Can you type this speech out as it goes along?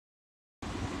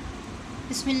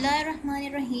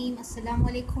Bismillahirrahmanirrahim.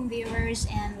 Assalamu alaikum viewers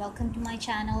and welcome to my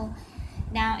channel.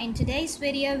 Now in today's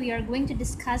video we are going to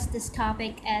discuss this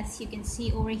topic, as you can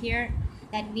see over here,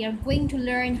 that we are going to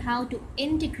learn how to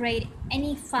integrate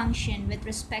any function with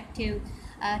respect to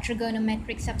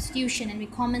trigonometric substitution, and we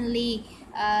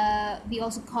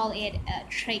also call it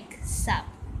trig-sub.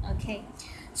 Okay,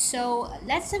 so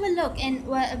let's have a look, and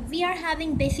we are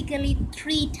having basically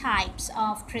three types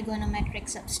of trigonometric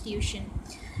substitution.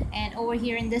 And over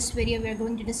here in this video we are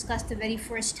going to discuss the very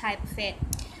first type of it.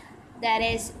 That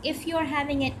is, if you're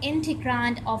having an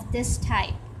integrand of this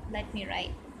type, let me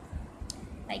write,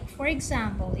 like for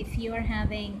example, if you're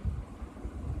having,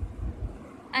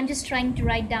 I'm just trying to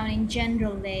write down in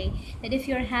general way, that if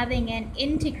you're having an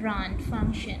integrand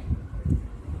function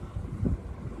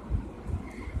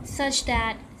such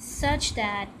that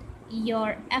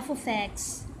your f of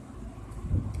x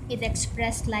is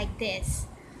expressed like this,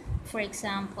 for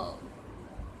example,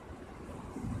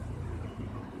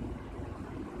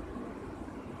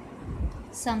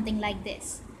 something like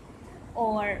this,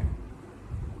 or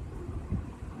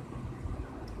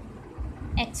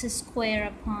x squared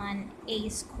upon a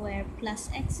squared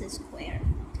plus x squared,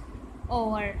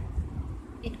 or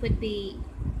it could be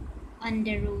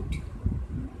under root.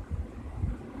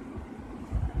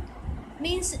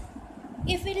 Means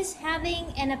if it is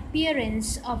having an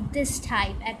appearance of this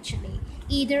type, actually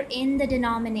either in the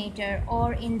denominator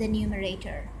or in the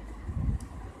numerator,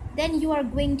 then you are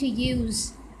going to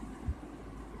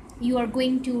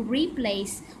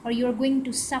replace, or you are going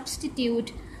to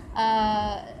substitute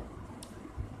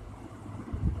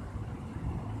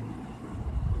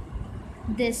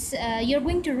you're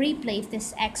going to replace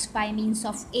this x by means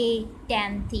of a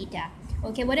tan theta.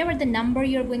 Okay, whatever the number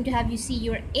you're going to have, you see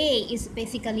your a is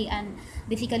basically a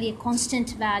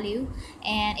constant value,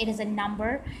 and it is a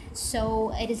number,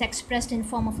 so it is expressed in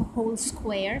form of a whole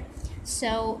square.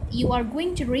 So you are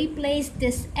going to replace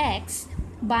this x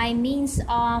by means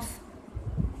of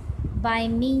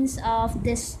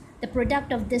this, the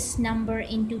product of this number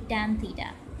into tan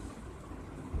theta.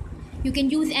 You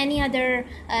can use any other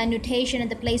notation at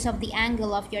the place of the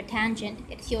angle of your tangent.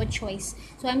 It's your choice.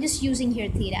 So I'm just using here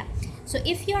theta. So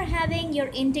if you're having your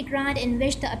integrand in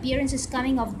which the appearance is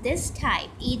coming of this type,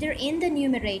 either in the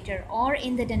numerator or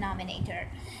in the denominator,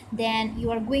 then you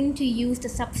are going to use the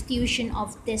substitution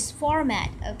of this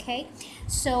format. Okay,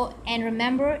 so, and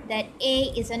remember that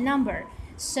a is a number.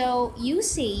 So you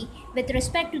see, with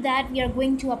respect to that, we are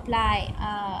going to apply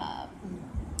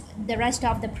the rest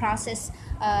of the process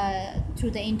through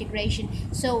the integration.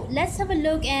 So let's have a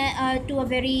look at to a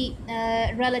very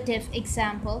relative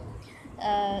example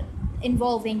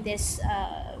involving this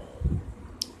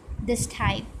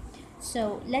type.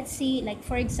 So let's see, like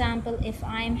for example, if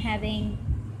I'm having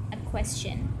a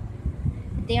question,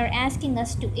 they are asking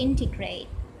us to integrate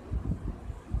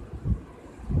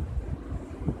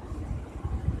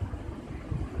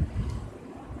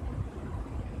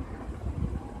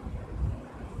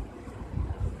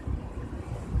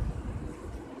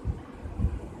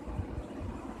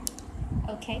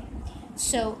okay.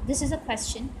 So this is a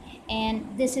question,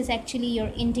 and this is actually your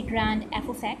integrand f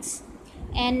of x.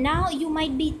 And now you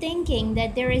might be thinking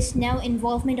that there is no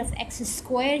involvement of x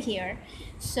squared here,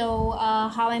 so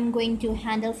how I'm going to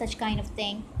handle such kind of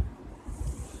thing.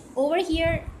 Over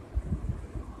here,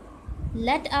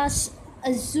 let us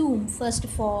assume first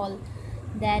of all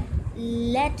that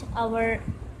let our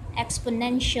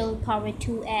exponential power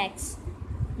 2x,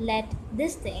 let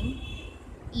this thing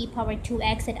e power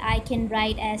 2x, that I can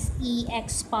write as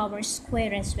ex power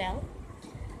square as well.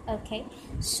 Okay,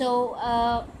 so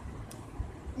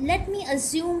let me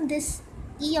assume this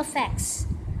e of x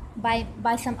by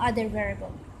some other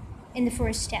variable in the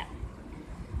first step.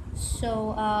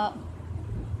 So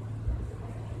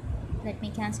let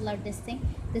me cancel out this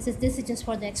thing. This is just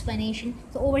for the explanation.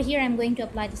 So over here I'm going to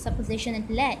apply the supposition and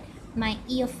let my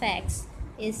e of x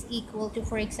is equal to,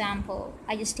 for example,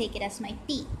 I just take it as my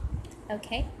t.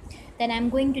 Okay, then I'm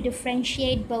going to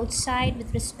differentiate both sides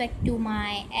with respect to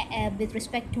my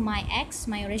x,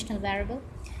 my original variable.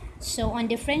 So on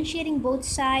differentiating both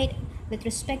sides with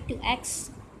respect to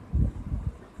x,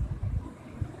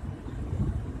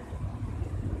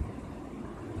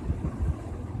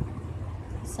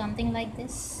 something like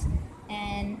this,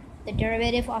 and the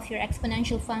derivative of your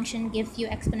exponential function gives you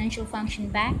exponential function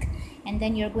back, and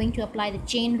then you're going to apply the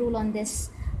chain rule on this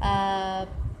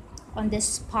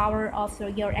power of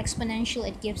your exponential.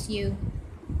 It gives you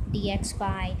dx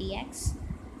by dx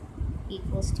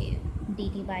equals to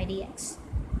dt by dx.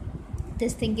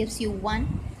 This thing gives you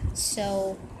 1.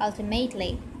 So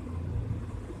ultimately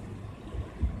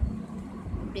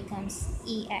becomes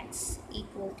ex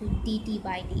equal to dt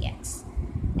by dx.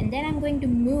 And then I'm going to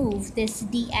move this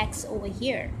dx over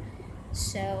here.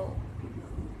 So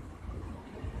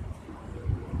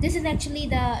this is actually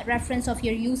the reference of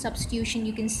your u substitution.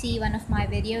 You can see one of my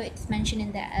video, it's mentioned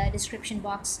in the description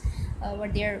box over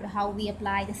there, how we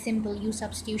apply the simple u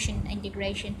substitution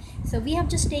integration. So we have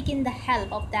just taken the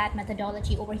help of that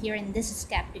methodology over here in this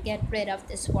step to get rid of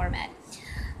this format.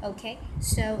 Okay,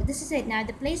 so this is it. Now at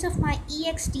the place of my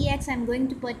ex dx, I'm going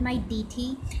to put my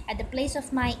dt. At the place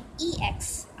of my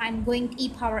ex, I'm going to e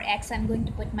power x, I'm going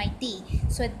to put my t.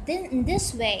 So then in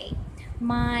this way,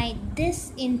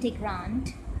 this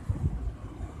integrand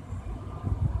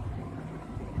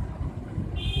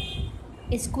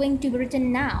is going to be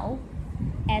written now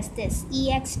as this.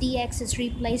 Ex dx is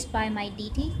replaced by my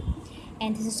dt,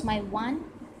 and this is my 1,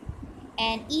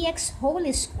 and ex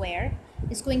whole square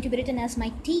is going to be written as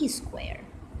my t square.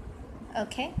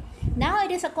 Okay, now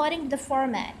it is according to the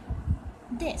format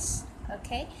this.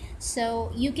 Okay,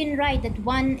 so you can write that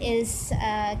 1 is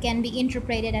can be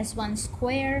interpreted as 1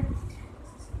 square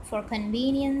for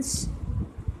convenience.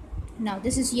 Now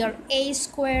this is your a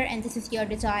square, and this is your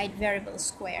desired variable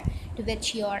square to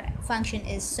which your function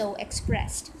is so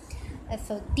expressed.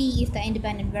 So t is the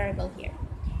independent variable here.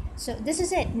 So this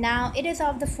is it. Now it is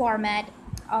of the format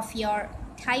of your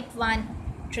type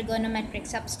 1 trigonometric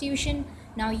substitution.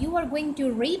 Now you are going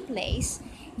to replace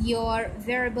your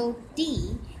variable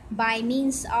t by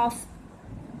means of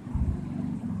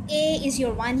a is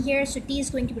your 1 here, so t is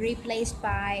going to be replaced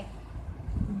by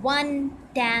 1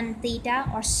 tan theta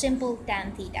or simple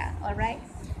tan theta. All right,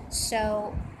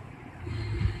 so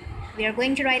we are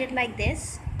going to write it like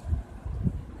this.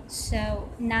 So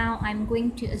now I'm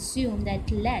going to assume that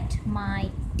let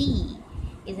my t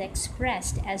is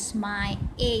expressed as my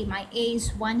a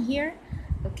is 1 here.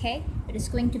 Okay, it is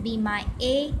going to be my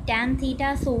a tan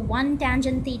theta, so 1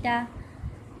 tangent theta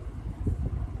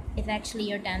is actually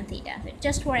your tan theta. So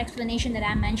just for explanation that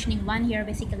I'm mentioning 1 here,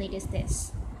 basically it is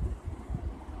this.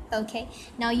 Okay,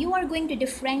 now you are going to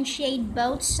differentiate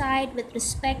both sides with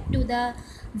respect to the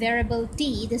variable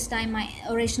t. This time my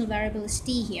original variable is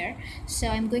t here, so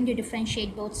I'm going to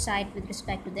differentiate both sides with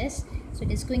respect to this. So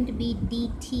it is going to be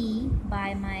dt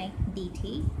by my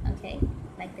dt, okay,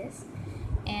 like this,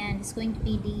 and it's going to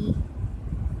be the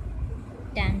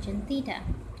tangent theta.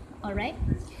 All right,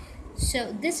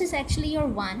 so this is actually your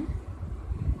 1.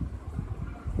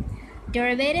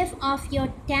 Derivative of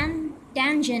your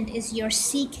tangent is your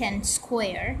secant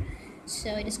square, so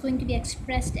it is going to be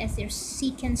expressed as your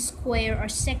secant square or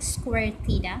sec squared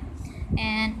theta,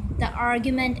 and the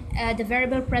argument, the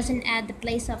variable present at the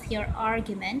place of your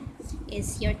argument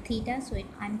is your theta. So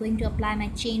I'm going to apply my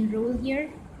chain rule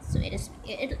here. So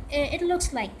it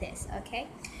looks like this. Okay,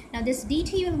 now this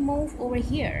dt will move over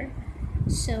here,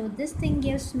 so this thing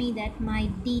gives me that my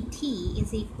dt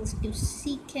is equals to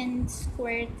secant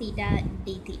squared theta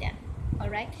d theta. All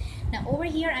right, now over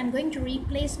here I'm going to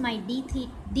replace my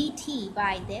dt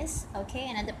by this. Okay,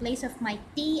 and at the place of my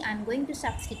t I'm going to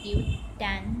substitute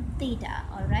tan theta.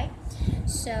 All right,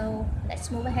 so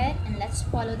let's move ahead and let's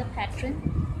follow the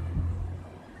pattern.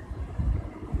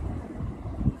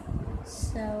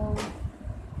 So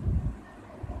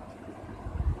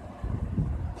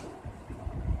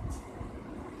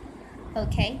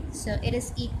okay, so it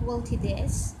is equal to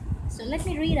this. So let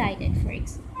me rewrite it for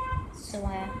example, so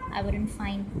I wouldn't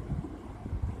find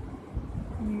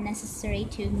necessary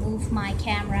to move my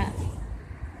camera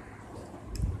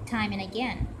time and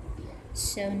again.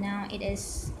 So now it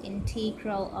is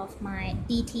integral of my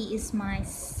dt is my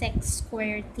sec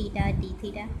squared theta d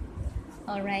theta.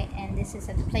 All right, and this is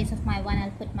at the place of my 1,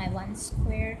 I'll put my 1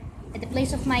 squared. At the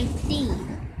place of my t,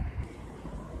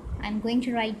 I'm going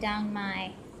to write down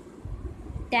my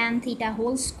tan theta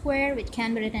whole square, which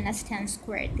can be written as tan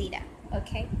squared theta.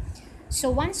 Okay, so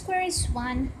 1 square is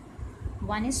 1,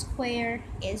 1 square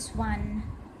is 1,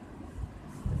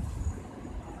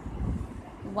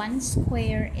 1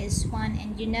 square is 1,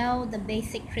 and you know the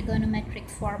basic trigonometric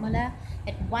formula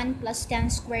that 1 plus tan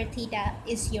squared theta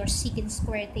is your secant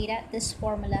squared theta. This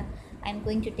formula, I'm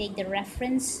going to take the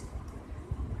reference,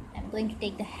 I'm going to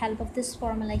take the help of this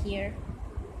formula here.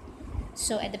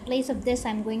 So at the place of this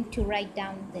I'm going to write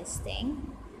down this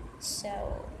thing.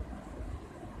 So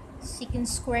secant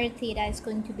squared theta is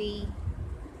going to be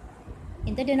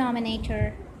in the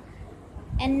denominator,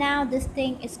 and now this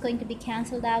thing is going to be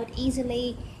cancelled out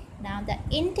easily. Now the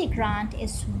integrand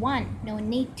is 1, no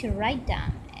need to write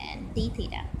down, and d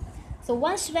theta. So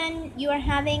once when you are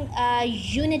having a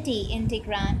unity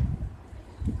integrand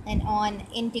and on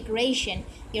integration,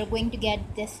 you're going to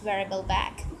get this variable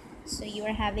back. So you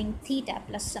are having theta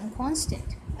plus some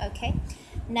constant. Okay,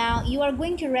 now you are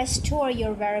going to restore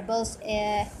your variables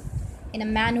in a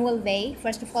manual way.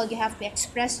 First of all, you have to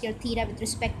express your theta with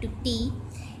respect to t,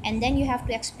 and then you have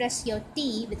to express your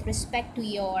t with respect to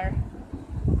your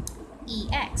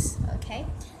ex. Okay,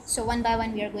 so one by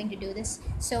one we are going to do this.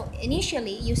 So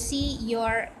initially you see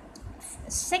your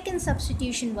second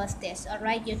substitution was this. All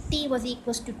right, your t was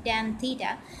equals to tan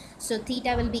theta, so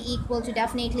theta will be equal to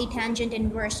definitely tangent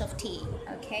inverse of t.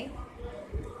 Okay,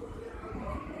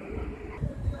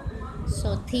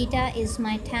 so theta is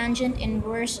my tangent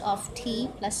inverse of t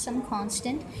plus some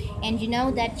constant, and you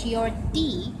know that your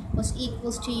t was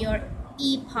equals to your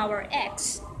e power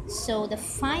x, so the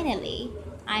finally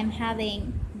I'm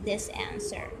having this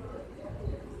answer.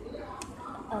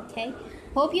 Okay,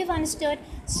 hope you've understood.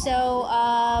 So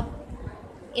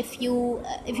if you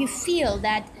feel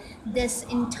that this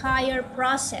entire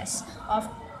process of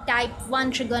type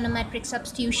 1 trigonometric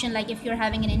substitution, like if you're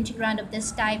having an integrand of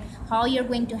this type, how you're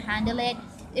going to handle it,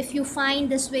 if you find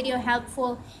this video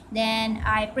helpful, then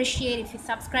I appreciate if you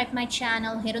subscribe my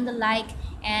channel, hit on the like,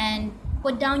 and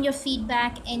put down your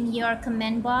feedback in your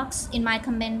comment box, in my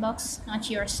comment box, not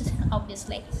yours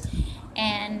obviously,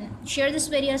 and share this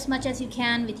video as much as you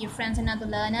can with your friends and other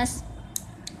learners.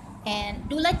 And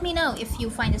do let me know if you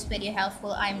find this video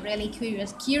helpful. I'm really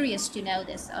curious to know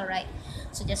this. All right,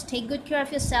 so just take good care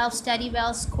of yourself, study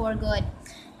well, score good,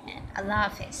 and Allah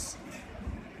Hafiz.